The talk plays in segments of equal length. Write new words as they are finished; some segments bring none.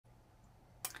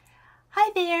Hi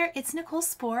there, it's Nicole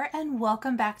Spohr and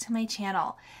welcome back to my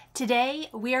channel. Today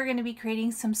we are going to be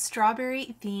creating some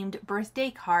strawberry themed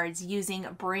birthday cards using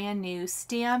brand new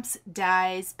stamps,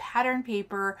 dies, pattern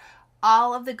paper,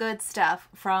 all of the good stuff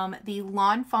from the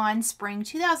Lawn Fawn Spring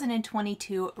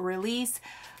 2022 release.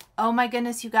 Oh my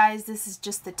goodness, you guys, this is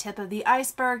just the tip of the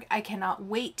iceberg. I cannot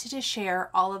wait to share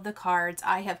all of the cards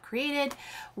I have created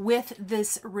with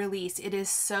this release. It is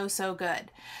so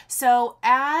good. So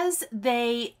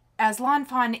as Lawn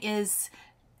Fawn is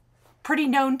pretty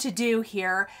known to do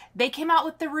here, they came out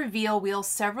with the reveal wheel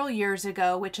several years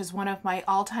ago, which is one of my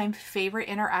all-time favorite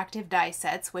interactive die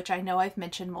sets, which I know I've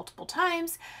mentioned multiple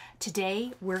times.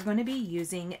 Today, we're going to be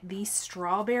using the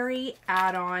strawberry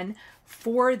add-on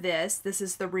for this. This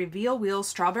is the reveal wheel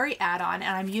strawberry add-on,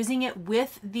 and I'm using it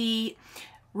with the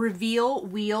reveal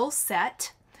wheel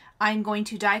set. I'm going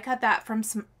to die cut that from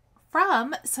some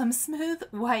smooth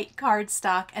white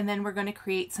cardstock, and then we're going to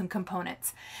create some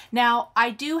components. Now,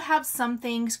 I do have some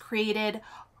things created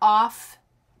off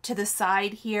to the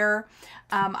side here.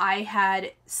 I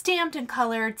had stamped and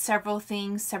colored several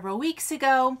things several weeks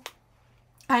ago.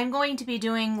 I'm going to be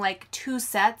doing like 2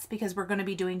 sets because we're going to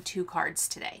be doing 2 cards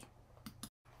today.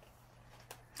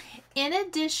 In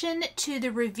addition to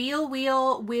the reveal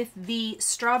wheel with the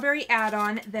strawberry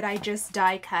add-on that I just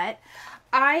die cut,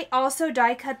 I also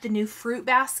die cut the new fruit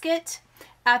basket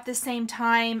at the same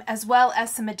time, as well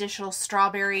as some additional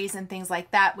strawberries and things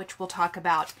like that, which we'll talk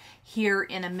about here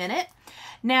in a minute.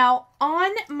 Now,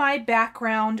 on my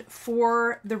background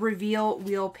for the reveal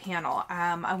wheel panel,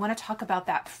 I want to talk about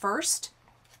that first.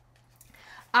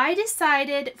 I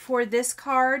decided for this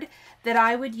card that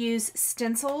I would use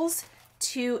stencils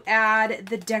to add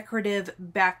the decorative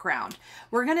background.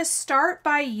 We're going to start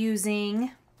by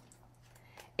using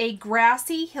a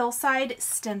grassy hillside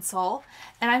stencil,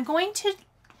 and I'm going to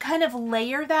kind of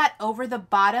layer that over the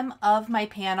bottom of my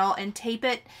panel and tape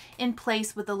it in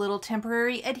place with a little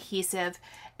temporary adhesive.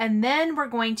 And then we're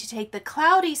going to take the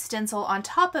cloudy stencil on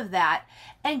top of that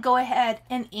and go ahead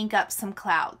and ink up some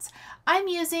clouds. I'm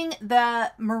using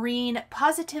the Marine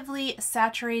Positively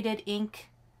Saturated ink.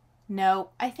 No,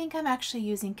 I think I'm actually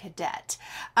using Cadet.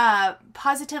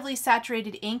 Positively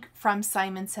Saturated ink from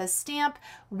Simon Says Stamp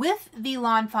with the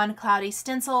Lawn Fawn Cloudy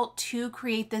stencil to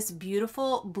create this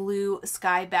beautiful blue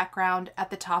sky background at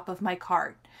the top of my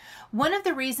card. One of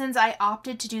the reasons I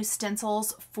opted to do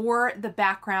stencils for the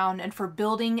background and for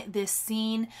building this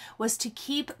scene was to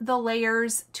keep the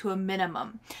layers to a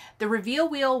minimum. The reveal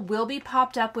wheel will be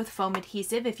popped up with foam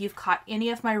adhesive. If you've caught any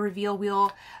of my reveal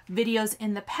wheel videos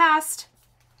in the past,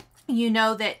 you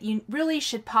know that you really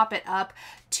should pop it up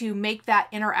to make that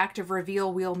interactive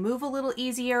reveal wheel move a little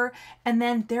easier. And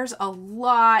then there's a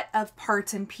lot of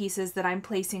parts and pieces that I'm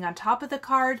placing on top of the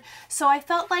card. So I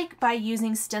felt like by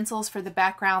using stencils for the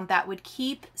background, that would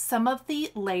keep some of the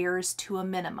layers to a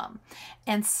minimum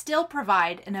and still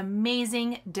provide an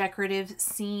amazing decorative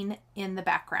scene in the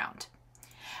background.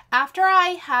 After I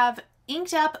have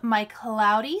inked up my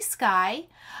cloudy sky,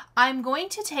 I'm going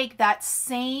to take that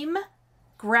same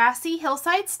grassy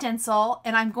hillside stencil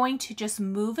and I'm going to just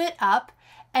move it up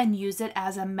and use it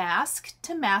as a mask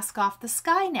to mask off the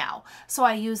sky now. So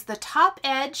I use the top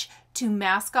edge to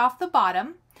mask off the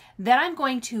bottom. Then I'm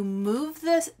going to move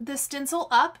the stencil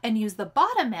up and use the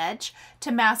bottom edge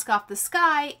to mask off the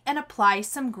sky and apply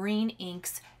some green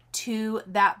inks to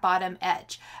that bottom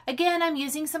edge. Again, I'm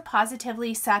using some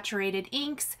Positively Saturated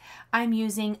inks. I'm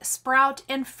using Sprout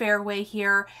and Fairway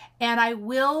here, and I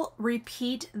will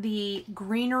repeat the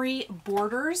greenery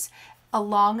borders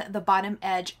along the bottom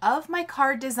edge of my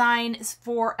card design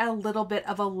for a little bit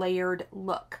of a layered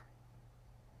look.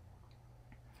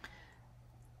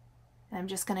 And I'm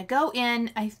just going to go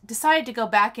in. I decided to go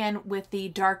back in with the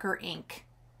darker ink.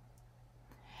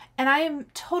 And I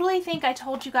totally think I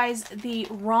told you guys the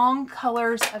wrong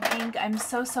colors of ink. I'm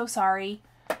so sorry.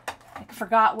 I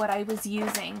forgot what I was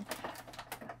using.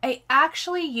 I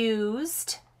actually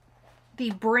used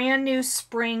the brand new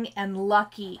Spring and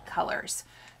Lucky colors.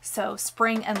 So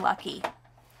Spring and Lucky.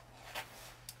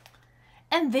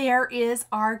 And there is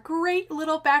our great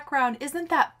little background. Isn't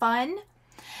that fun?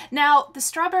 Now, the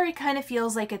strawberry kind of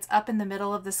feels like it's up in the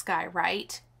middle of the sky,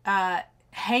 right?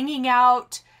 Hanging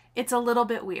out. It's a little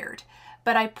bit weird,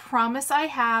 but I promise I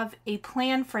have a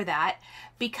plan for that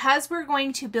because we're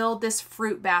going to build this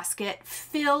fruit basket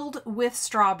filled with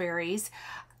strawberries.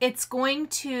 It's going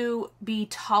to be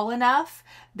tall enough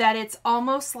that it's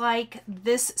almost like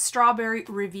this strawberry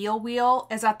reveal wheel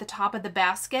is at the top of the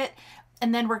basket.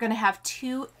 And then we're going to have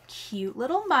 2 cute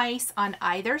little mice on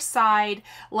either side,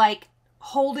 like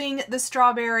holding the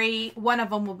strawberry. One of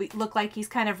them will look like he's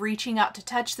kind of reaching out to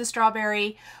touch the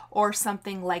strawberry or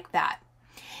something like that.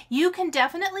 You can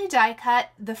definitely die cut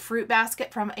the fruit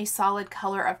basket from a solid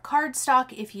color of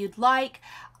cardstock if you'd like.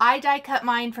 I die cut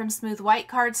mine from smooth white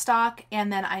cardstock,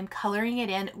 and then I'm coloring it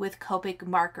in with Copic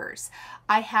markers.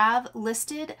 I have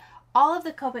listed all of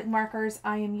the Copic markers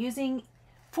I am using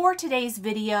for today's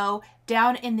video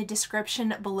down in the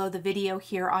description below the video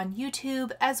here on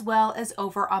YouTube, as well as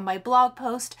over on my blog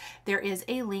post. There is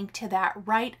a link to that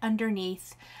right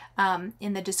underneath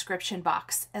in the description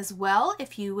box as well,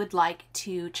 if you would like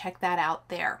to check that out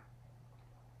there.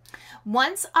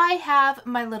 Once I have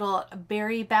my little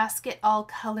berry basket all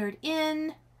colored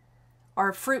in,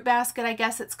 or fruit basket I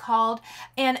guess it's called,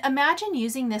 and imagine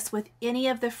using this with any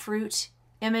of the fruit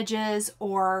images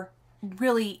or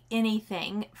really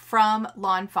anything from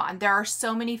Lawn Fawn. There are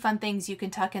so many fun things you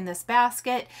can tuck in this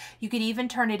basket. You could even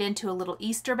turn it into a little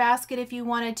Easter basket if you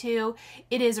wanted to.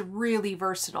 It is really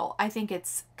versatile. I think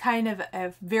it's kind of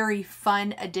a very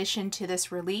fun addition to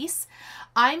this release.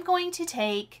 I'm going to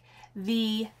take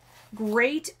the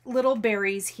great little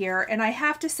berries here, and I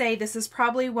have to say this is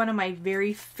probably one of my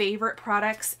very favorite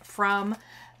products from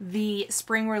the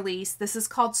spring release. This is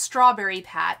called Strawberry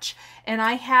Patch, and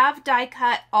I have die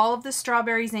cut all of the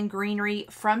strawberries in greenery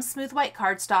from smooth white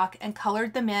cardstock and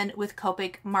colored them in with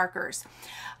Copic markers.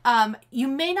 You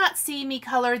may not see me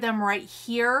color them right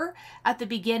here at the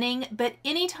beginning, but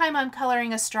anytime I'm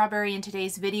coloring a strawberry in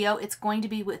today's video, it's going to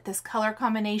be with this color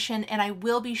combination, and I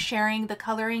will be sharing the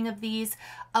coloring of these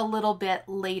a little bit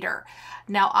later.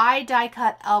 Now, I die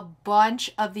cut a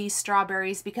bunch of these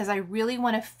strawberries because I really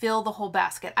want to fill the whole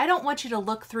basket. I don't want you to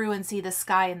look through and see the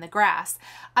sky and the grass.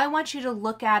 I want you to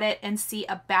look at it and see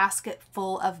a basket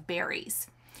full of berries.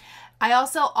 I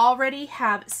also already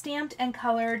have stamped and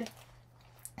colored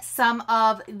some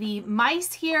of the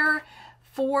mice here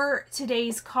for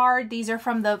today's card. These are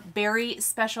from the Berry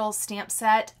Special Stamp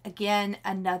Set. Again,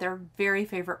 another very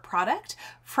favorite product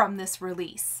from this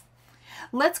release.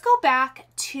 Let's go back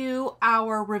to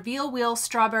our Reveal Wheel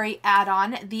Strawberry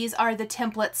add-on. These are the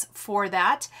templates for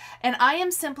that. And I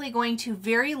am simply going to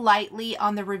very lightly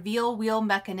on the Reveal Wheel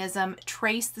mechanism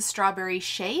trace the strawberry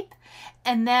shape,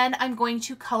 and then I'm going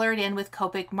to color it in with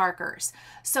Copic markers.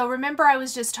 So remember, I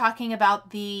was just talking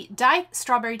about the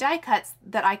strawberry die cuts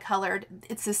that I colored.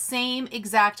 It's the same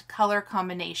exact color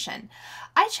combination.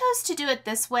 I chose to do it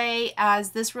this way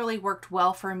as this really worked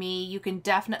well for me. You can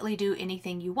definitely do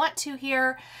anything you want to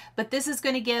here, but this is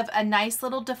going to give a nice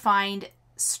little defined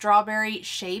strawberry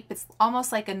shape. It's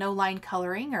almost like a no-line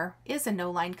coloring, or is a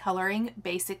no-line coloring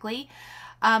basically.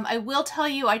 I will tell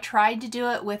you, I tried to do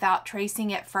it without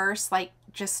tracing at first, like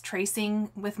just tracing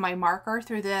with my marker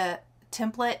through the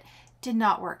template. Did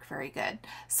not work very good.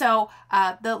 So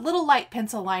the little light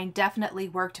pencil line definitely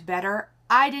worked better.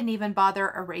 I didn't even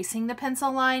bother erasing the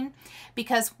pencil line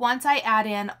because once I add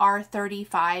in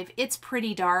R35, it's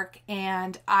pretty dark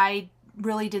and I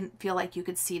really didn't feel like you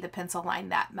could see the pencil line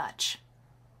that much.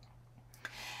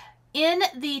 In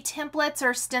the templates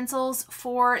or stencils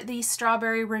for the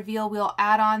Strawberry Reveal Wheel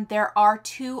add-on, there are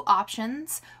two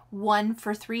options, one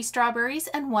for 3 strawberries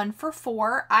and one for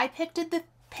 4. I picked the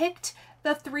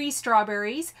 3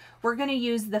 strawberries. We're going to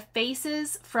use the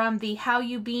faces from the How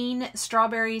You Bean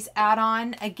Strawberries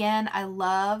add-on. Again, I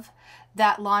love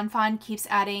that Lawn Fawn keeps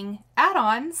adding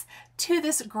add-ons to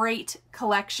this great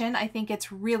collection. I think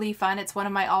it's really fun. It's one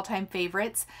of my all-time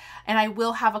favorites, and I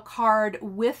will have a card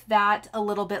with that a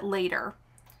little bit later.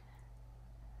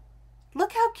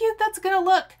 Look how cute that's gonna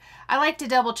look. I like to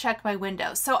double check my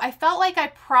windows. So I felt like I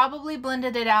probably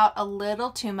blended it out a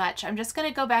little too much. I'm just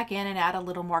gonna go back in and add a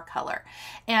little more color.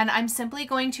 And I'm simply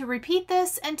going to repeat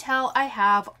this until I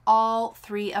have all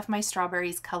 3 of my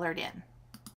strawberries colored in.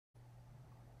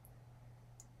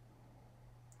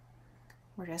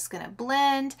 We're just gonna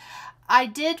blend. I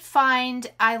did find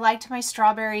I liked my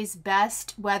strawberries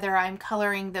best whether I'm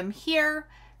coloring them here,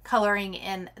 coloring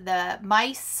in the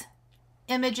mice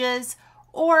images,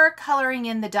 or coloring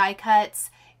in the die cuts.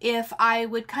 If I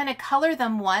would kind of color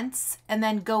them once and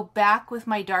then go back with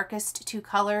my darkest 2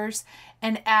 colors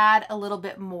and add a little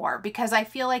bit more, because I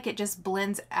feel like it just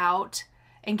blends out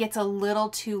and gets a little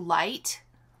too light,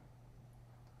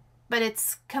 but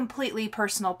it's completely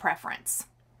personal preference.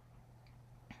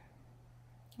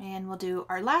 And we'll do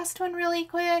our last one really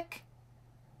quick.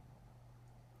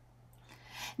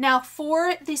 Now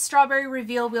for the Strawberry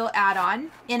Reveal Wheel add-on,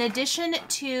 in addition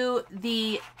to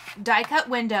the die cut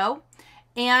window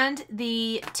and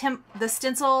the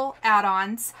stencil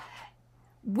add-ons,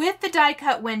 With the die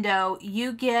cut window,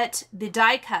 you get the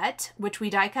die cut, which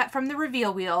we die cut from the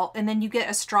reveal wheel, and then you get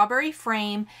a strawberry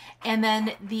frame and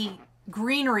then the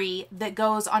greenery that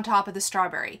goes on top of the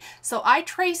strawberry. So I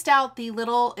traced out the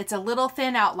little, it's a little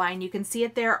thin outline. You can see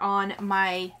it there on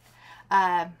my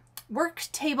work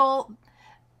table.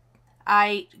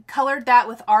 I colored that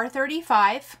with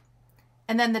R35.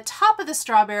 And then the top of the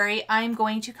strawberry, I'm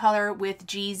going to color with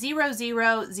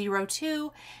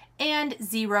G0002 and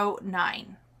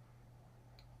 09.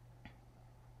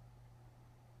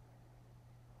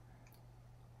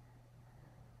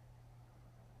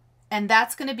 And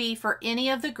that's going to be for any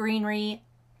of the greenery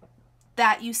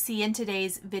that you see in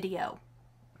today's video.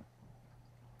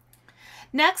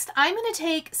 Next, I'm going to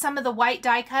take some of the white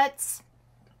die cuts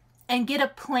and get a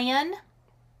plan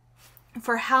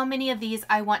for how many of these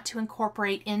I want to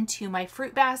incorporate into my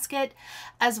fruit basket,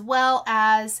 as well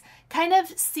as kind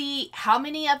of see how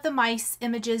many of the mice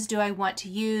images do I want to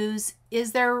use.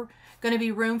 Is there going to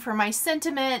be room for my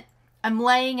sentiment? I'm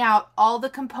laying out all the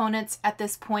components at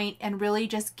this point and really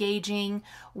just gauging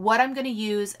what I'm going to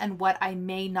use and what I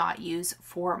may not use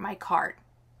for my card.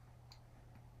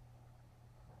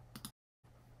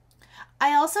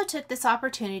 I also took this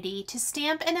opportunity to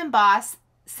stamp and emboss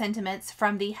sentiments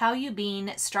from the How You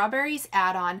Bean Strawberries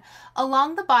add-on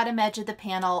along the bottom edge of the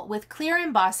panel with clear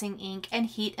embossing ink and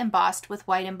heat embossed with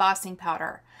white embossing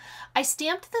powder. I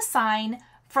stamped the sign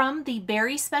from the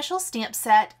Berry Special stamp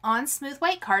set on smooth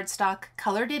white cardstock,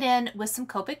 colored it in with some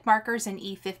Copic markers in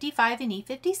E55 and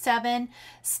E57,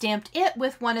 stamped it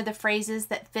with one of the phrases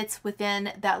that fits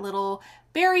within that little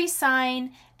berry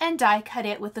sign, and die cut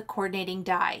it with the coordinating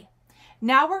die.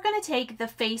 Now we're going to take the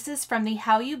faces from the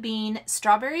How You Bean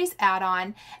Strawberries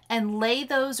add-on and lay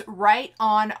those right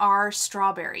on our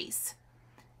strawberries.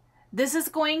 This is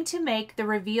going to make the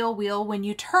reveal wheel, when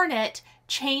you turn it,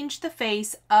 change the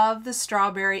face of the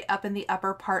strawberry up in the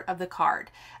upper part of the card.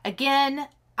 Again,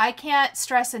 I can't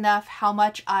stress enough how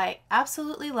much I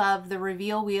absolutely love the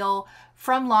reveal wheel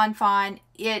from Lawn Fawn.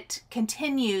 It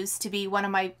continues to be one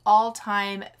of my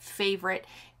all-time favorite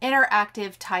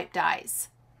interactive type dies.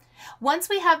 Once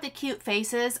we have the cute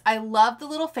faces, I love the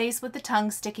little face with the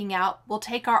tongue sticking out. We'll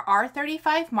take our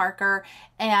R35 marker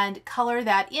and color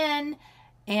that in,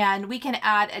 and we can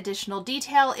add additional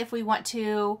detail if we want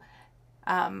to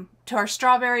our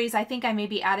strawberries. I think I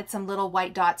maybe added some little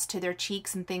white dots to their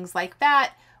cheeks and things like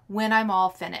that when I'm all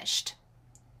finished.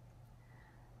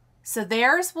 So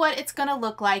there's what it's going to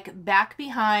look like back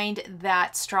behind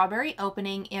that strawberry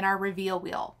opening in our reveal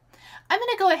wheel. I'm going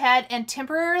to go ahead and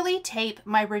temporarily tape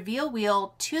my reveal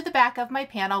wheel to the back of my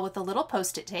panel with a little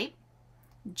post-it tape,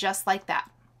 just like that.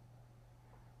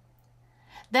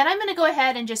 Then I'm going to go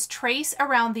ahead and just trace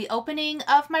around the opening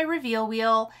of my reveal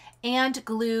wheel and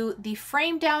glue the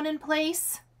frame down in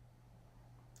place,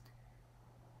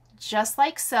 just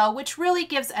like so, which really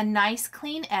gives a nice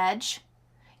clean edge.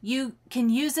 You can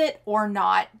use it or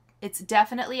not. It's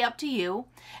definitely up to you.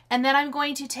 And then I'm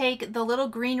going to take the little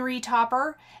greenery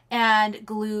topper and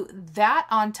glue that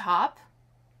on top.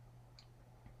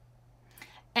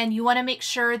 And you want to make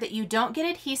sure that you don't get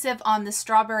adhesive on the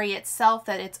strawberry itself,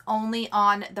 that it's only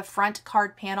on the front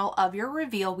card panel of your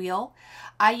reveal wheel.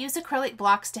 I use acrylic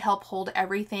blocks to help hold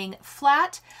everything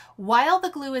flat. While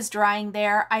the glue is drying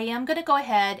there, I am going to go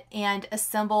ahead and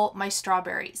assemble my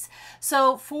strawberries.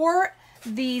 So for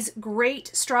these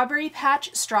great Strawberry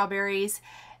Patch strawberries,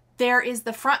 there is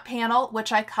the front panel,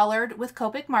 which I colored with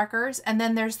Copic markers, and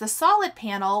then there's the solid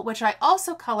panel, which I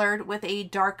also colored with a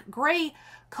dark gray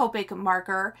Copic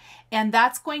marker, and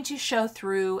that's going to show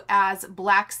through as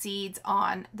black seeds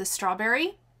on the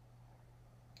strawberry,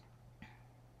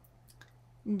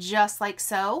 just like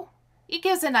so. It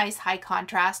gives a nice high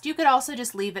contrast. You could also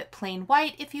just leave it plain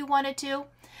white if you wanted to.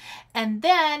 And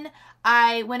then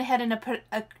I went ahead and put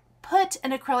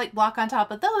an acrylic block on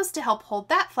top of those to help hold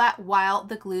that flat while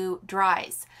the glue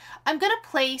dries. I'm going to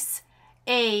place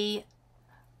a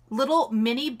little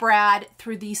mini brad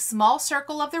through the small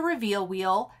circle of the reveal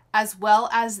wheel, as well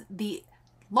as the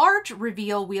large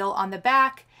reveal wheel on the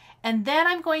back, and then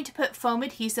I'm going to put foam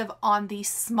adhesive on the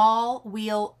small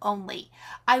wheel only.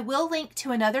 I will link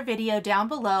to another video down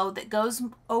below that goes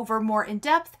over more in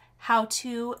depth how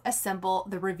to assemble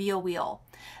the reveal wheel.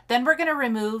 Then we're going to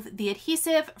remove the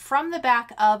adhesive from the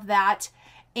back of that,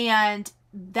 and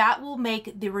that will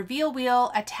make the reveal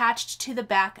wheel attached to the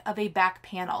back of a back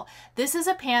panel. This is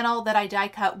a panel that I die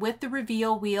cut with the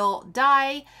reveal wheel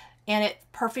die, and it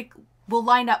will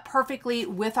line up perfectly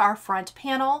with our front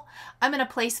panel. I'm going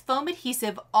to place foam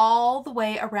adhesive all the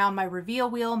way around my reveal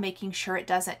wheel, making sure it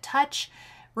doesn't touch.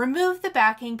 remove the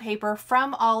backing paper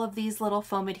from all of these little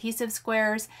foam adhesive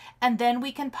squares, and then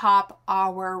we can pop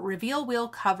our reveal wheel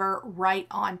cover right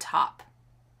on top,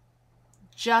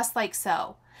 just like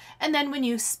so. And then when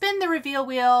you spin the reveal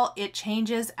wheel, it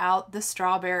changes out the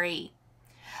strawberry.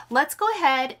 Let's go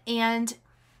ahead and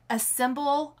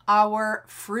assemble our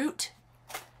fruit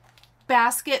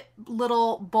basket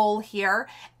little bowl here.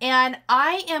 And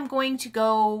I am going to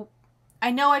go,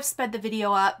 I know I've sped the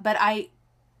video up, but I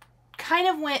kind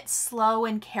of went slow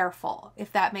and careful,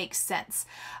 if that makes sense.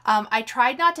 I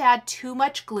tried not to add too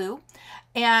much glue,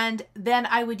 and then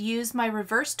I would use my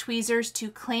reverse tweezers to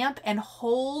clamp and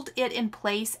hold it in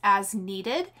place as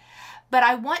needed. But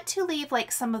I want to leave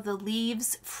like some of the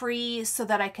leaves free so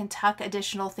that I can tuck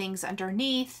additional things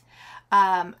underneath.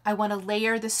 I want to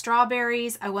layer the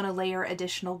strawberries. I want to layer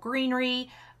additional greenery.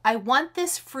 I want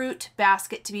this fruit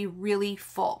basket to be really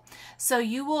full. So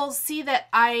you will see that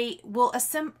I will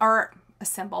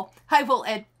I will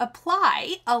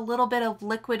apply a little bit of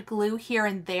liquid glue here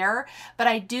and there, but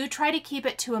I do try to keep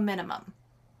it to a minimum.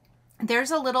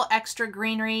 There's a little extra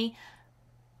greenery,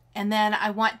 and then I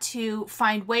want to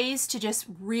find ways to just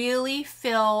really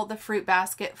fill the fruit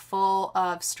basket full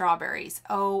of strawberries.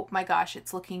 Oh my gosh,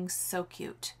 it's looking so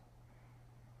cute.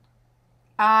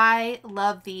 I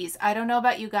love these. I don't know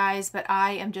about you guys, but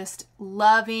I am just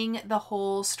loving the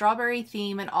whole strawberry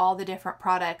theme and all the different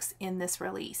products in this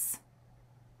release.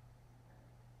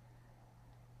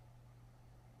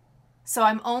 So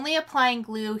I'm only applying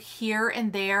glue here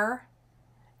and there.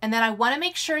 And then I want to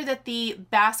make sure that the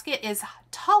basket is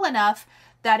tall enough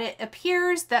that it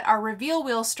appears that our reveal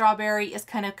wheel strawberry is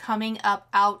kind of coming up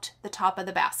out the top of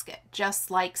the basket,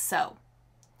 just like so.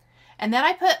 And then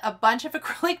I put a bunch of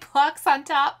acrylic blocks on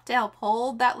top to help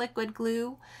hold that liquid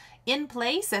glue in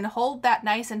place and hold that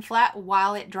nice and flat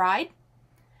while it dried.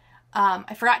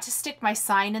 I forgot to stick my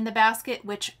sign in the basket,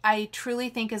 which I truly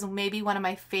think is maybe one of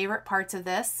my favorite parts of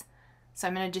this. So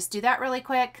I'm going to just do that really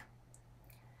quick.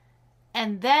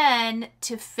 And then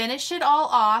to finish it all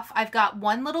off, I've got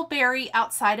one little berry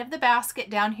outside of the basket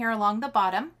down here along the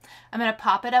bottom. I'm going to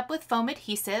pop it up with foam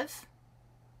adhesive.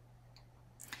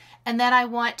 And then I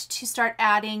want to start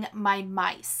adding my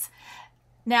mice.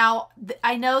 Now,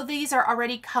 I know these are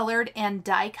already colored and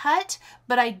die cut,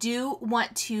 but I do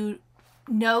want to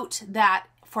note that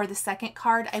for the second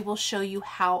card, I will show you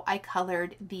how I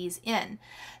colored these in.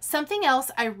 Something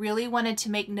else I really wanted to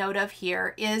make note of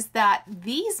here is that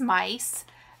these mice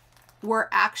were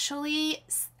actually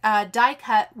die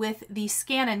cut with the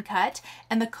Scan and Cut,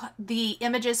 and the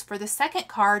images for the second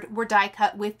card were die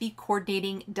cut with the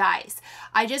coordinating dies.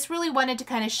 I just really wanted to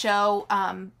kind of show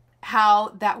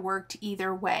how that worked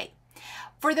either way.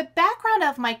 For the background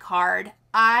of my card,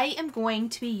 I am going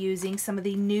to be using some of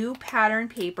the new pattern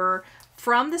paper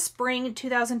from the Spring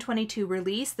 2022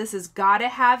 release. This is Gotta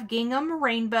Have Gingham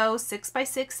Rainbow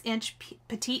 6x6 inch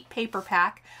petite paper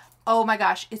pack. Oh my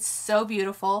gosh, it's so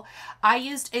beautiful. I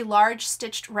used a large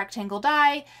stitched rectangle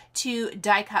die to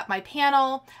die cut my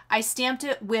panel. I stamped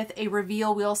it with a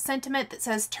reveal wheel sentiment that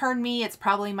says "Turn Me." It's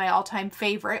probably my all-time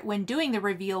favorite when doing the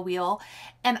reveal wheel.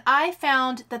 And I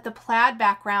found that the plaid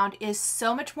background is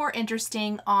so much more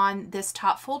interesting on this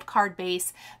top fold card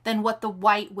base than what the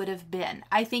white would have been.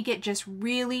 I think it just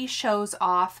really shows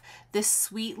off this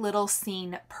sweet little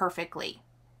scene perfectly.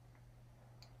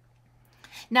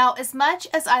 Now, as much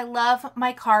as I love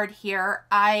my card here,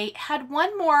 I had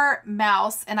one more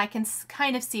mouse, and I can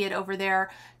kind of see it over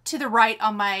there to the right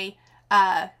on my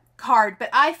card, but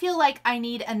I feel like I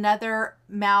need another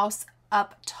mouse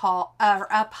up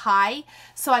high,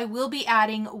 so I will be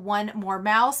adding one more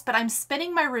mouse, but I'm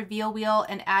spinning my reveal wheel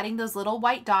and adding those little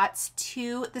white dots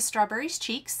to the strawberry's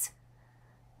cheeks.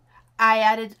 I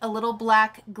added a little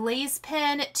black glaze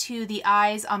pen to the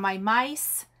eyes on my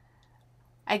mice.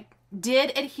 I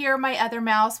did adhere my other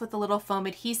mouse with a little foam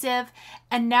adhesive,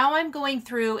 and now I'm going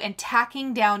through and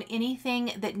tacking down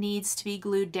anything that needs to be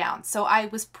glued down. So I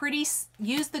was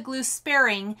used the glue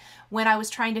sparing when I was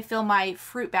trying to fill my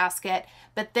fruit basket,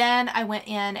 but then I went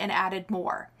in and added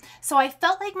more. So I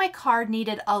felt like my card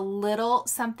needed a little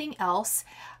something else,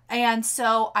 and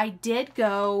so I did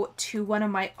go to one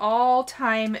of my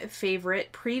all-time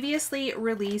favorite previously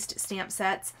released stamp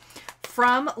sets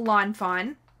from Lawn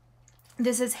Fawn.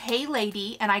 This is Hey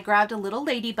Lady, and I grabbed a little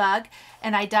ladybug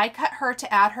and I die cut her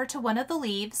to add her to one of the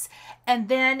leaves. And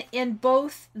then in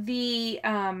both the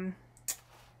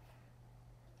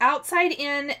outside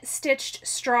in stitched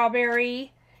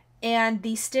strawberry and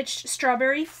the stitched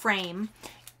strawberry frame,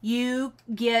 you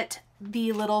get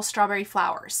the little strawberry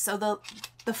flowers. So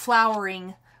the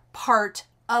flowering part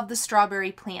of the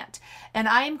strawberry plant. And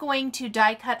I am going to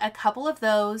die cut a couple of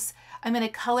those. I'm going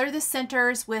to color the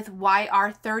centers with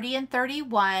YR 30 and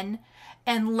 31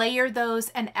 and layer those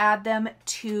and add them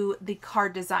to the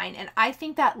card design. And I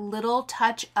think that little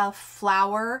touch of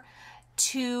flower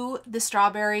to the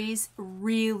strawberries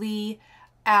really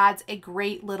adds a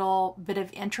great little bit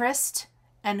of interest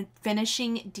and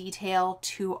finishing detail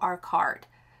to our card.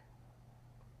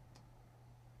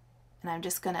 And I'm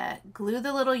just gonna glue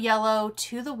the little yellow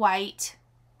to the white.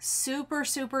 Super,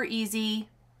 super easy.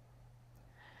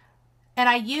 And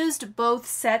I used both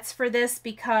sets for this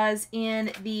because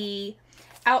in the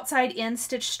outside in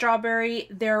stitched strawberry,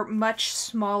 they're much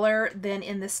smaller than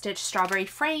in the stitched strawberry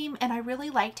frame. And I really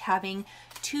liked having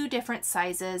two different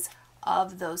sizes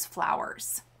of those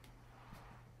flowers.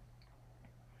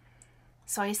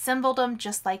 So I assembled them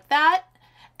just like that.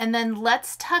 And then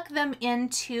let's tuck them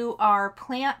into our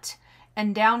plant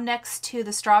and down next to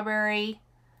the strawberry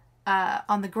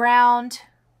on the ground,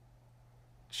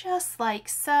 just like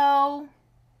so.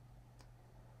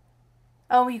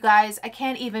 Oh, you guys, I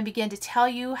can't even begin to tell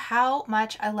you how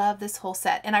much I love this whole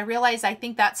set. And I realize I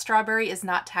think that strawberry is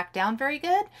not tacked down very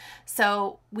good.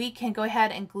 So we can go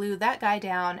ahead and glue that guy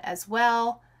down as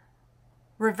well.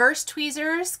 Reverse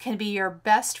tweezers can be your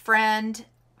best friend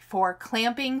for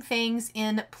clamping things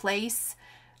in place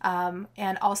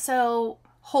and also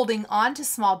holding on to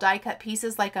small die cut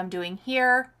pieces like I'm doing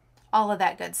here. All of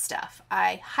that good stuff.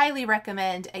 I highly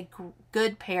recommend a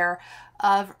good pair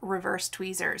of reverse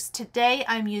tweezers. Today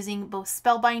I'm using both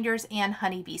Spellbinders and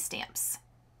Honeybee stamps.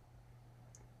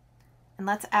 And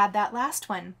let's add that last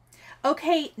one.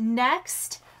 Okay,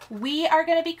 next we are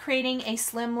going to be creating a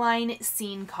slimline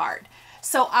scene card.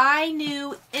 So I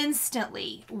knew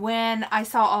instantly when I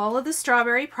saw all of the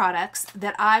strawberry products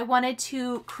that I wanted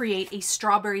to create a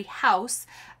strawberry house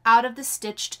out of the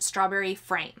stitched strawberry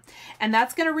frame. And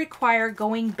that's going to require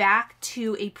going back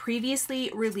to a previously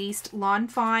released Lawn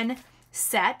Fawn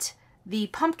set, the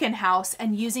pumpkin house,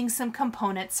 and using some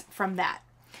components from that.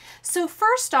 So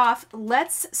first off,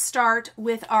 let's start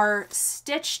with our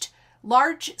stitched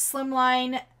large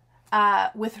slimline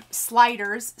with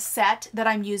sliders set that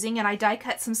I'm using, and I die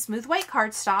cut some smooth white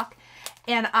cardstock,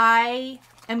 and I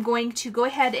am going to go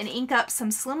ahead and ink up some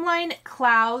slimline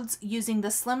clouds using the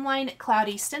slimline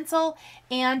cloudy stencil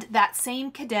and that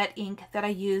same cadet ink that I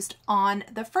used on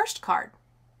the first card.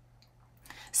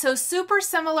 So super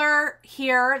similar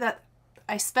here, that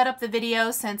I sped up the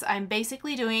video since I'm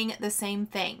basically doing the same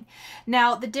thing.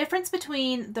 Now the difference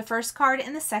between the first card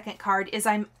and the second card is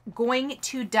I'm going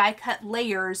to die cut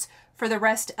layers for the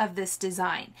rest of this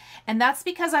design. And that's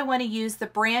because I want to use the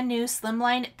brand new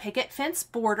slimline picket fence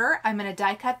border. I'm going to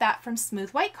die cut that from smooth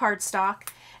white cardstock.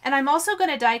 And I'm also going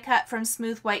to die cut from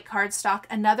smooth white cardstock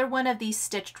another one of these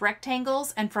stitched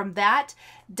rectangles, and from that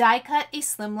die cut a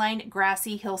slimline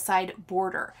grassy hillside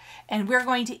border. And we're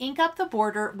going to ink up the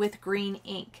border with green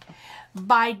ink.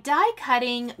 By die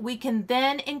cutting, we can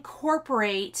then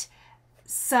incorporate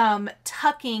some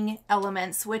tucking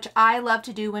elements, which I love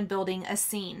to do when building a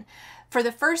scene. For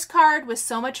the first card with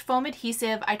so much foam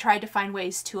adhesive, I tried to find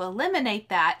ways to eliminate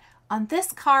that. On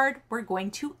this card, we're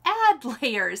going to add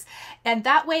layers, and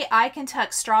that way I can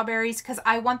tuck strawberries because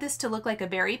I want this to look like a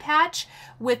berry patch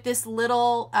with this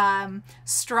little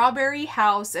strawberry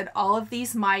house and all of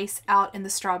these mice out in the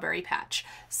strawberry patch.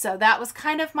 So that was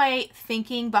kind of my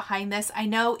thinking behind this. I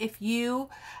know if you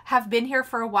have been here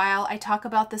for a while, I talk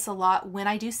about this a lot when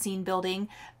I do scene building,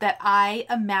 that I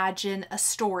imagine a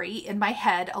story in my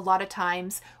head a lot of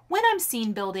times when I'm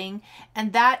scene building,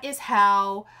 and that is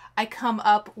how I come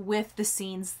up with the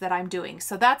scenes that I'm doing.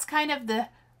 So that's kind of the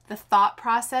thought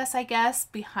process, I guess,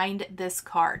 behind this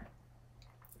card.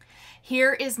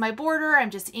 Here is my border. I'm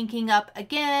just inking up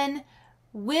again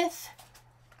with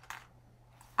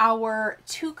our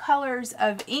two colors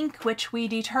of ink, which we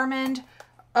determined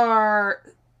are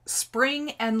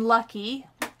Spring and Lucky.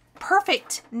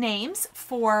 Perfect names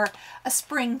for a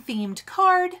spring themed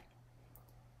card.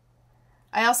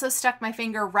 I also stuck my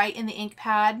finger right in the ink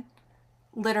pad.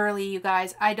 Literally, you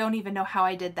guys, I don't even know how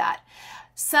I did that.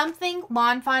 Something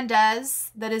Lawn Fawn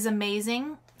does that is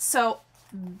amazing. So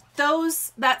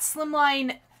that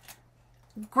slimline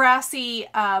grassy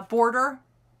border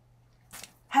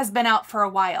has been out for a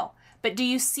while. But do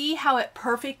you see how it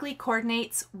perfectly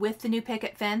coordinates with the new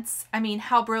picket fence? I mean,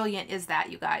 how brilliant is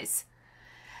that, you guys?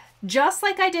 Just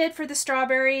like I did for the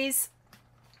strawberries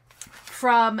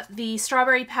from the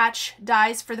Strawberry Patch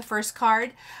dies for the first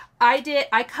card,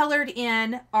 I colored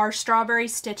in our strawberry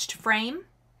stitched frame,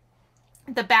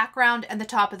 the background, and the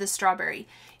top of the strawberry.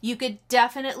 You could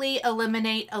definitely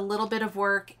eliminate a little bit of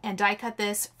work and die cut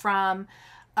this from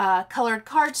colored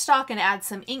cardstock and add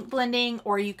some ink blending,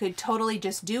 or you could totally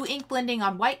just do ink blending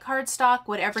on white cardstock,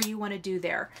 whatever you want to do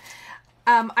there.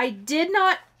 I did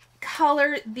not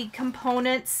color the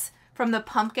components from the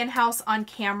pumpkin house on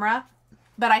camera,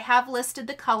 but I have listed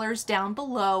the colors down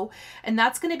below, and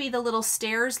that's going to be the little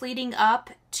stairs leading up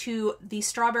to the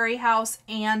strawberry house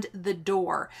and the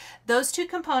door. Those two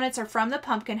components are from the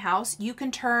pumpkin house. You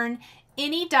can turn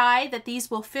any die that these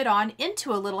will fit on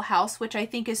into a little house, which I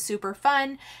think is super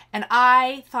fun, and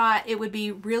I thought it would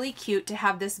be really cute to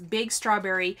have this big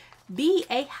strawberry be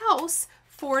a house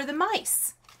for the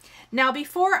mice. Now,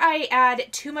 before I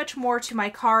add too much more to my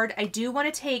card, I do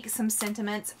want to take some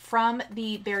sentiments from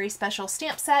the Berry Special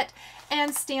stamp set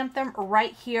and stamp them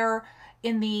right here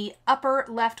in the upper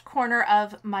left corner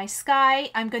of my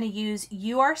sky. I'm going to use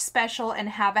 "You Are Special" and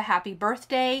 "Have a Happy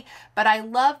Birthday," but I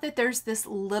love that there's this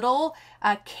little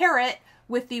carrot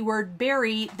with the word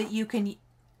berry that you can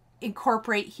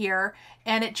incorporate here,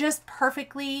 and it just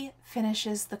perfectly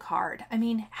finishes the card. I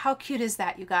mean, how cute is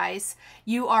that, you guys?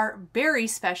 You are very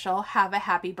special. Have a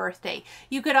happy birthday.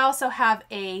 You could also have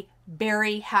a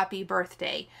berry happy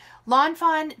birthday. Lawn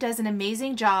Fawn does an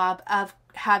amazing job of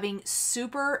having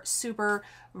super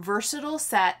versatile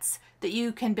sets that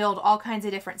you can build all kinds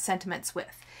of different sentiments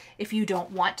with. If you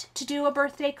don't want to do a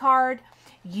birthday card,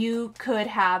 you could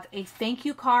have a thank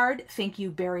you card. Thank you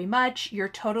very much. You're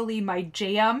totally my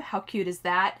jam. How cute is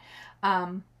that?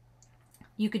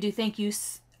 You could do thank you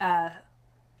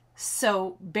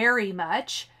so very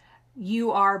much.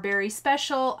 You are very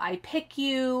special. I pick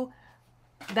you.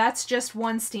 That's just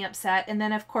one stamp set. And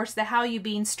then, of course, the How You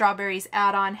Bean Strawberries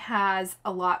add-on has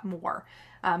a lot more.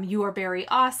 You are very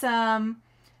awesome.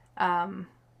 Happy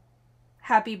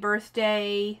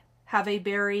birthday. Have a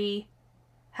berry.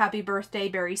 Happy birthday,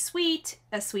 very sweet,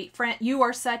 a sweet friend. You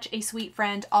are such a sweet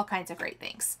friend, all kinds of great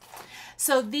things.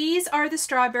 So these are the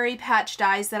strawberry patch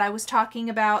dies that I was talking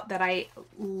about that I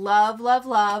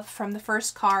love from the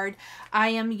first card. I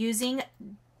am using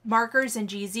markers in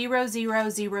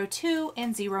G00, 02,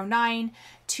 and 09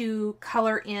 to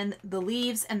color in the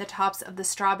leaves and the tops of the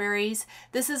strawberries.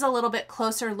 This is a little bit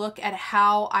closer look at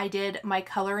how I did my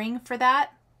coloring for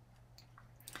that.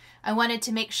 I wanted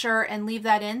to make sure and leave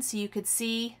that in so you could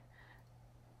see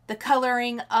the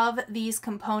coloring of these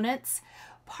components.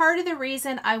 Part of the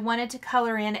reason I wanted to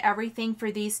color in everything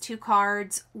for these two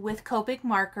cards with Copic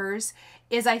markers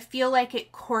is I feel like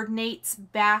it coordinates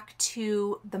back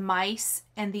to the mice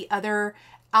and the other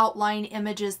outline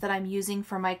images that I'm using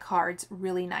for my cards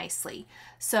really nicely.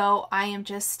 So I am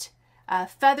just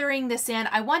feathering this in.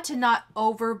 I want to not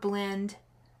over blend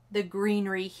the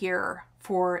greenery here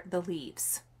for the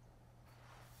leaves.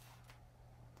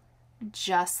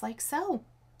 Just like so.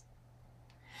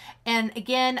 And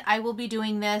again, I will be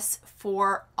doing this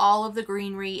for all of the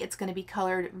greenery. It's going to be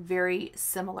colored very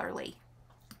similarly.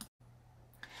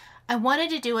 I wanted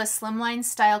to do a slimline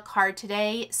style card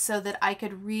today so that I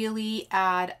could really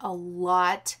add a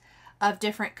lot of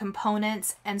different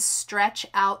components and stretch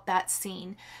out that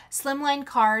scene. Slimline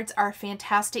cards are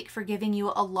fantastic for giving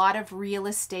you a lot of real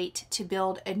estate to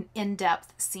build an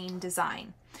in-depth scene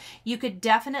design. You could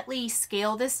definitely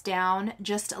scale this down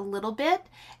just a little bit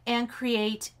and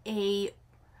create a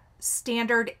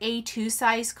standard A2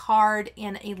 size card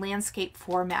in a landscape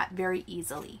format very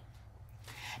easily.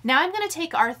 Now I'm going to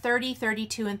take our 30,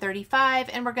 32, and 35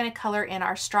 and we're going to color in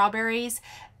our strawberries.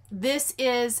 This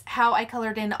is how I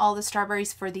colored in all the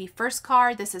strawberries for the first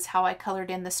card. This is how I colored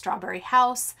in the strawberry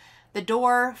house, the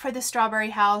door for the strawberry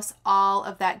house, all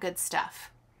of that good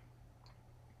stuff.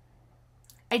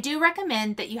 I do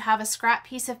recommend that you have a scrap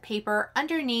piece of paper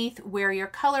underneath where you're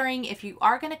coloring if you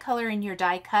are going to color in your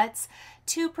die cuts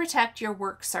to protect your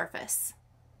work surface.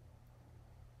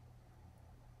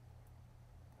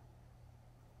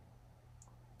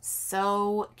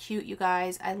 So cute, you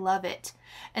guys. I love it.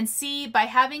 And see, by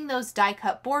having those die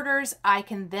cut borders, I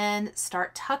can then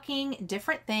start tucking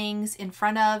different things in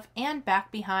front of and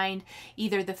back behind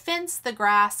either the fence, the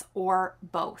grass, or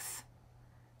both.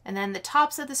 And then the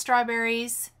tops of the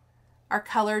strawberries are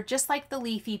colored just like the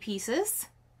leafy pieces.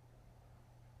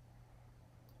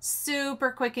 Super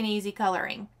quick and easy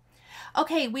coloring.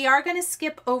 Okay, we are going to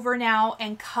skip over now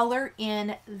and color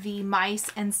in the mice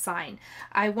and sign.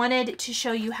 I wanted to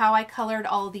show you how I colored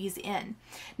all these in.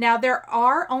 Now, there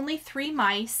are only 3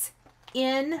 mice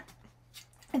in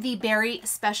the Berry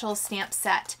Special stamp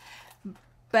set,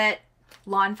 but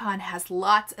Lawn Fawn has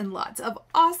lots and lots of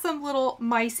awesome little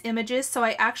mice images. So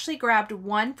I actually grabbed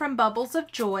one from Bubbles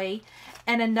of Joy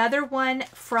and another one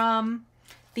from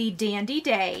the Dandy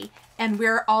Day. And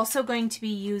we're also going to be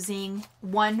using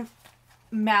one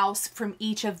mouse from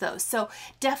each of those. So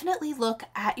definitely look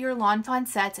at your Lawn Fawn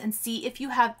sets and see if you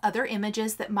have other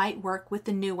images that might work with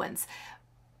the new ones.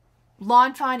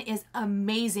 Lawn Fawn is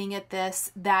amazing at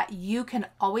this, that you can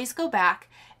always go back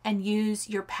and use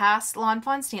your past Lawn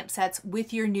Fawn stamp sets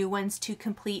with your new ones to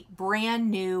complete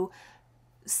brand new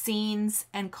scenes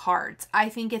and cards. I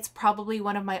think it's probably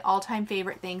one of my all-time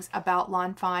favorite things about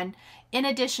Lawn Fawn, in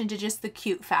addition to just the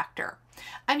cute factor.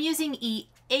 I'm using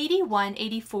E81,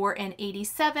 84, and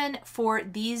 87 for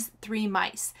these 3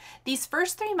 mice. These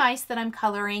first 3 mice that I'm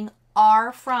coloring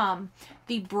are from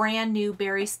the brand new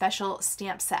Berry Special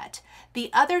stamp set. The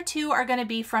other 2 are going to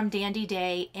be from Dandy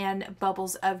Day and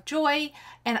Bubbles of Joy,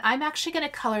 and I'm actually going to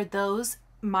color those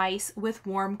mice with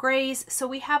warm grays so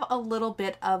we have a little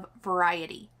bit of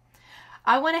variety.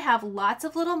 I want to have lots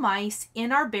of little mice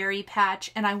in our berry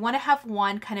patch, and I want to have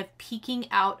one kind of peeking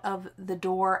out of the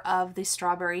door of the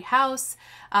strawberry house.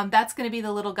 That's going to be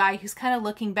the little guy who's kind of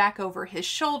looking back over his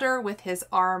shoulder with his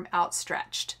arm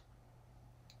outstretched.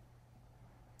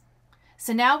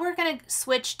 So now we're going to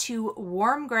switch to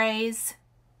warm grays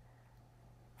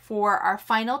for our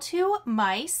final 2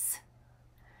 mice.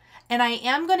 And I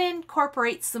am going to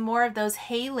incorporate some more of those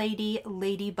Hey Lady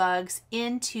ladybugs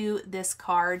into this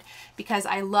card because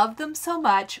I love them so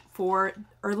much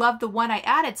love the one I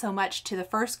added so much to the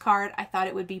first card. I thought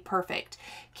it would be perfect.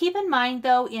 Keep in mind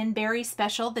though, in Berry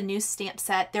Special, the new stamp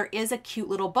set, there is a cute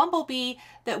little bumblebee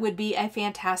that would be a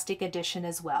fantastic addition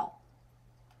as well.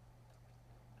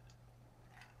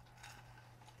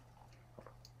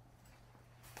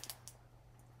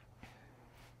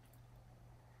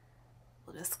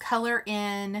 Just color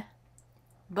in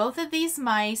both of these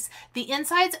mice. The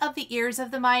insides of the ears of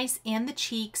the mice and the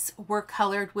cheeks were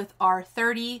colored with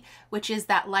R30, which is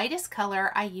that lightest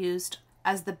color I used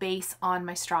as the base on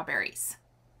my strawberries.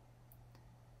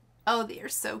 Oh, they are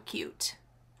so cute.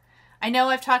 I know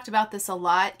I've talked about this a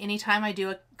lot. Anytime I do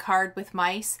a card with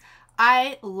mice,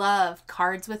 I love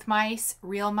cards with mice.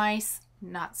 Real mice,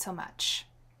 not so much.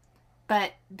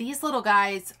 But these little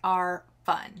guys are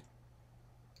fun.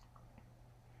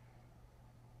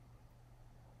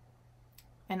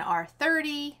 And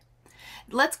R30.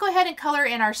 Let's go ahead and color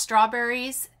in our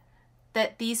strawberries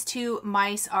that these 2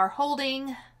 mice are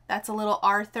holding. That's a little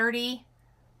R30.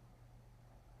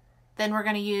 Then we're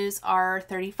going to use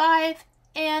R35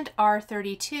 and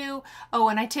R32. Oh,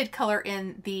 and I did color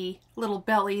in the little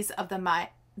bellies of the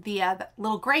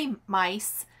little gray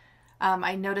mice.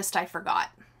 I noticed I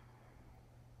forgot.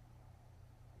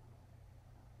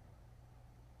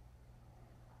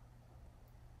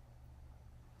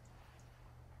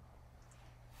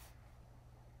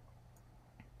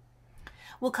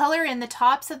 We'll color in the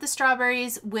tops of the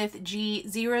strawberries with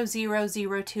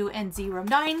G0002 and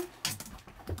 09.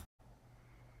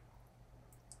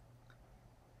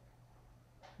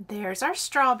 There's our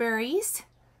strawberries.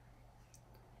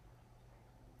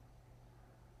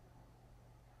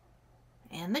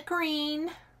 And the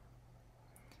green.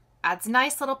 Adds a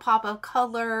nice little pop of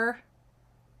color.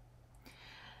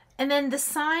 And then the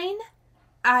sign,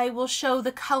 I will show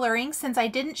the coloring. Since I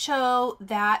didn't show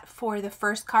that for the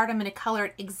first card, I'm going to color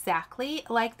it exactly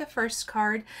like the first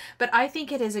card, but I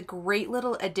think it is a great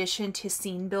little addition to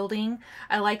scene building.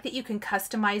 I like that you can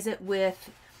customize it with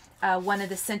one of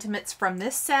the sentiments from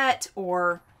this set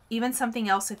or even something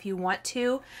else if you want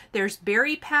to. There's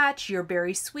Berry Patch, You're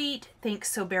Berry Sweet,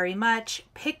 Thanks So Very Much,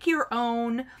 Pick Your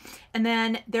Own, and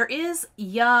then there is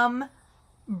Yum,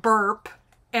 Burp,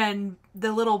 and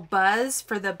the little buzz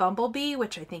for the bumblebee,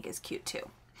 which I think is cute too.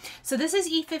 So this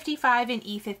is E55 and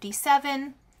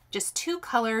E57, just 2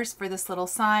 colors for this little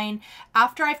sign.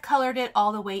 After I've colored it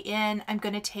all the way in, I'm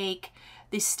going to take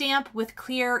the stamp with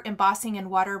clear embossing and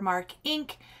watermark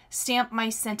ink, stamp my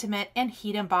sentiment, and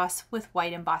heat emboss with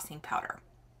white embossing powder.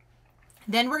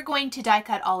 Then we're going to die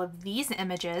cut all of these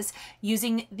images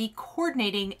using the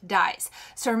coordinating dies.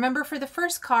 So remember, for the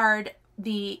first card,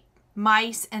 the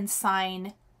mice and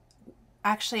sign,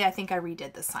 actually, I think I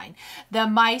redid the sign. The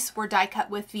mice were die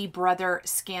cut with the Brother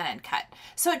Scan and Cut.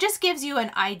 So it just gives you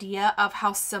an idea of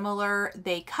how similar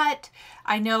they cut.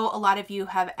 I know a lot of you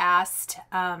have asked,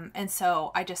 and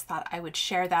so I just thought I would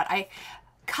share that. I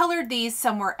colored these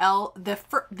somewhere else,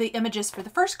 the images for the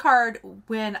first card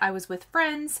when I was with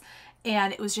friends,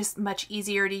 and it was just much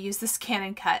easier to use the Scan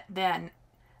and Cut than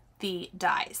the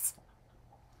dies.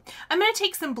 I'm going to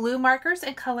take some blue markers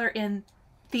and color in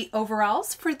the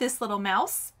overalls for this little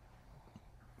mouse.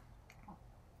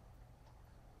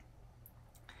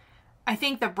 I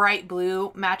think the bright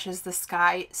blue matches the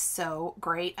sky so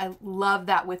great. I love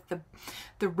that with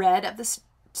the red of the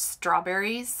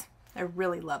strawberries. I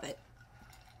really love it.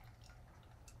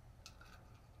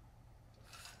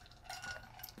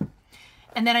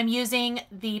 And then I'm using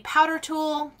the powder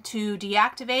tool to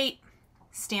deactivate,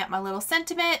 stamp my little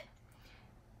sentiment,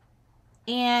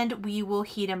 and we will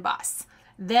heat emboss.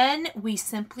 Then we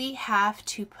simply have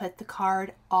to put the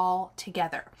card all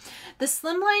together. The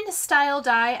slimline style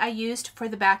die I used for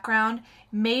the background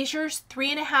measures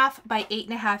 3.5 by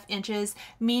 8.5 inches,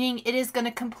 meaning it is going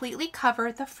to completely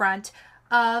cover the front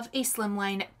of a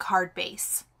slimline card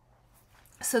base.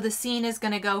 So the scene is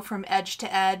going to go from edge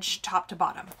to edge, top to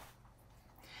bottom.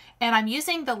 And I'm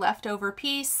using the leftover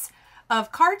piece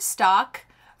of cardstock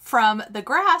from the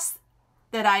grass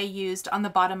that I used on the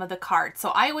bottom of the card. So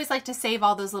I always like to save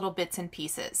all those little bits and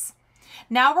pieces.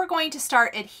 Now we're going to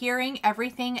start adhering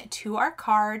everything to our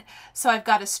card. So I've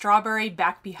got a strawberry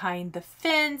back behind the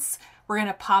fence. We're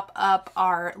gonna pop up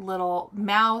our little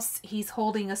mouse. He's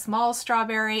holding a small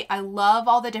strawberry. I love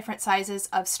all the different sizes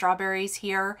of strawberries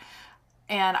here.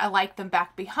 And I like them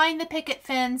back behind the picket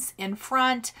fence, in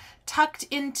front, tucked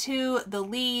into the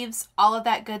leaves, all of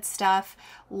that good stuff.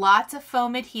 Lots of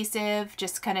foam adhesive,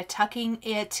 just kind of tucking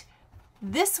it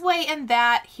this way and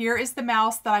that. Here is the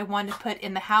mouse that I want to put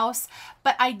in the house,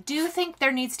 but I do think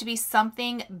there needs to be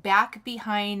something back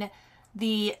behind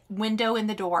the window in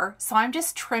the door. So I'm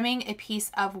just trimming a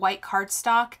piece of white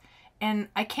cardstock, and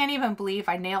I can't even believe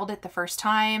I nailed it the first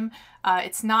time.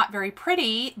 It's not very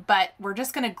pretty, but we're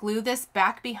just gonna glue this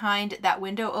back behind that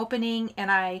window opening,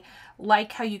 and I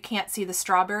like how you can't see the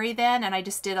strawberry then, and I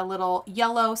just did a little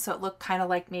yellow so it looked kind of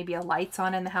like maybe a light's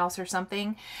on in the house or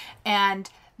something. And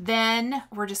then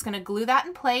we're just gonna glue that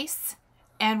in place,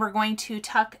 and we're going to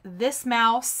tuck this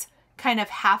mouse kind of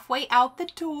halfway out the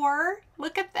door.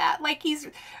 Look at that, like he's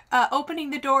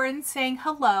opening the door and saying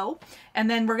hello. And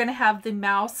then we're gonna have the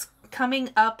mouse coming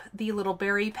up the little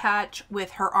berry patch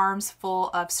with her arms full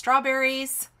of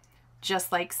strawberries,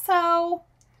 just like so.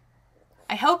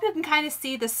 I hope you can kind of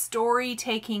see the story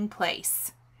taking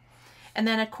place. And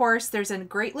then of course there's a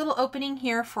great little opening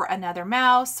here for another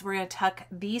mouse. We're gonna tuck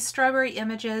these strawberry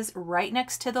images right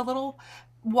next to the little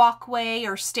walkway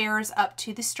or stairs up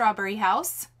to the strawberry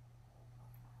house.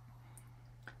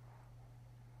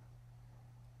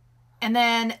 And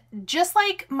then just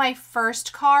like my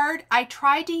first card, I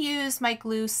tried to use my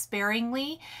glue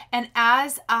sparingly, and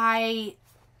as I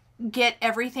get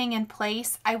everything in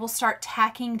place, I will start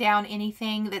tacking down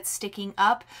anything that's sticking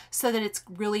up so that it's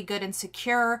really good and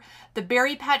secure. The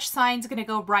berry patch sign is going to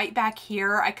go right back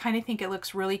here. I kind of think it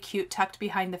looks really cute tucked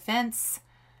behind the fence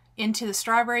into the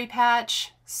strawberry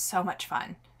patch. So much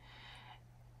fun.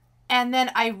 And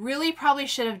then I really probably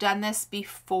should have done this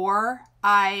before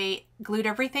I glued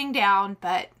everything down,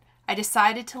 but I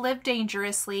decided to live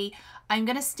dangerously. I'm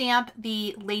going to stamp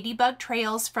the ladybug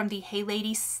trails from the Hey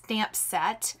Lady stamp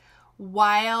set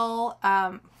while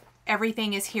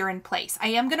everything is here in place. I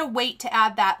am going to wait to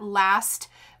add that last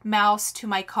mouse to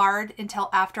my card until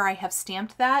after I have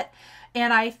stamped that.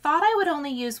 And I thought I would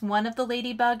only use one of the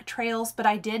ladybug trails, but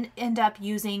I did end up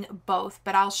using both.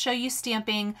 But I'll show you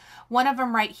stamping one of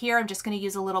them right here. I'm just going to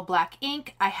use a little black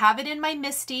ink. I have it in my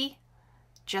Misty,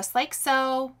 just like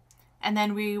so. And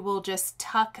then we will just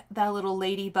tuck that little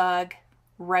ladybug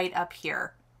right up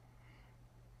here.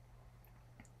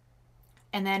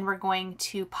 And then we're going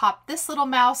to pop this little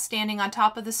mouse standing on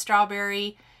top of the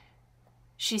strawberry.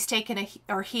 She's taken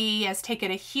he has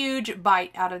taken a huge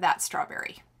bite out of that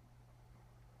strawberry.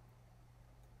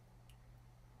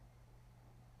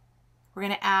 We're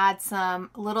going to add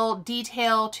some little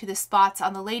detail to the spots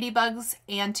on the ladybugs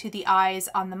and to the eyes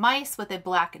on the mice with a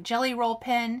black jelly roll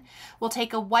pen. We'll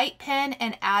take a white pen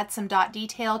and add some dot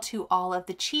detail to all of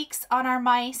the cheeks on our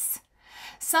mice.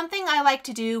 Something I like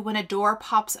to do when a door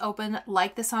pops open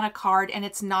like this on a card and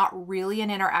it's not really an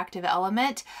interactive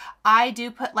element, I do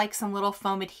put like some little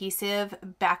foam adhesive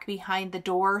back behind the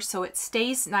door so it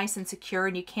stays nice and secure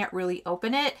and you can't really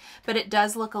open it, but it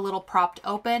does look a little propped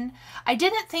open. I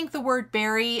didn't think the word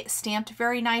berry stamped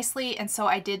very nicely, and so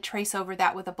I did trace over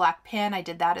that with a black pen. I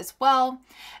did that as well.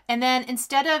 And then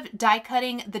instead of die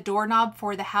cutting the doorknob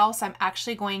for the house, I'm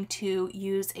actually going to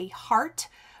use a heart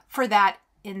for that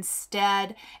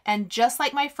instead. And just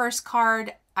like my first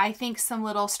card, I think some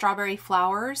little strawberry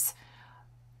flowers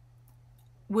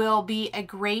will be a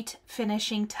great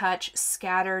finishing touch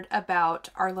scattered about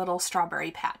our little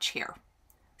strawberry patch here.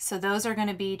 So those are going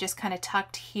to be just kind of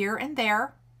tucked here and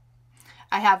there.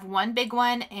 I have one big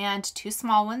one and two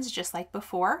small ones just like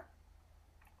before.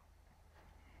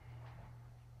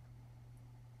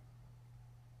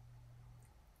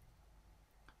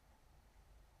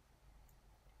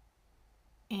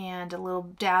 And a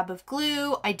little dab of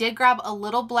glue. I did grab a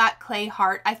little black clay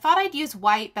heart. I thought I'd use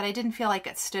white, but I didn't feel like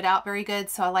it stood out very good,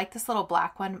 so I like this little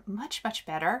black one much, much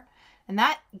better. And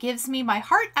that gives me my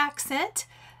heart accent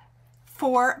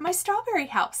for my strawberry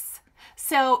house.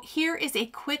 So here is a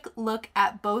quick look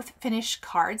at both finished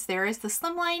cards. There is the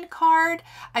slimline card.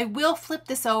 I will flip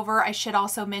this over, I should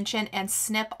also mention, and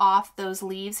snip off those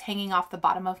leaves hanging off the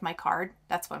bottom of my card.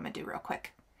 That's what I'm gonna do real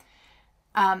quick.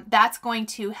 That's going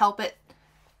to help it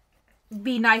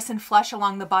be nice and flush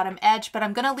along the bottom edge, but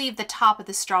I'm gonna leave the top of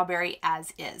the strawberry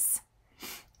as is.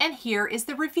 And here is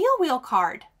the reveal wheel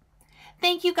card.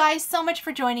 Thank you guys so much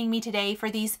for joining me today for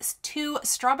these 2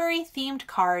 strawberry themed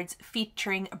cards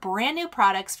featuring brand new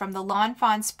products from the Lawn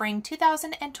Fawn Spring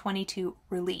 2022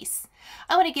 release.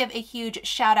 I want to give a huge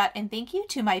shout out and thank you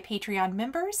to my Patreon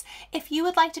members. If you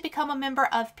would like to become a member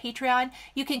of Patreon,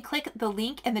 you can click the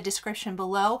link in the description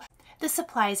below. The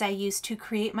supplies I use to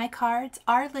create my cards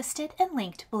are listed and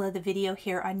linked below the video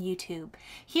here on YouTube.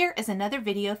 Here is another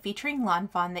video featuring Lawn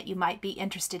Fawn that you might be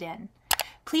interested in.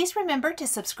 Please remember to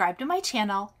subscribe to my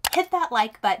channel, hit that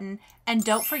like button, and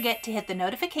don't forget to hit the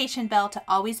notification bell to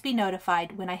always be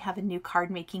notified when I have a new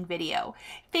card making video.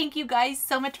 Thank you guys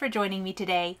so much for joining me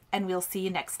today, and we'll see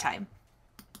you next time.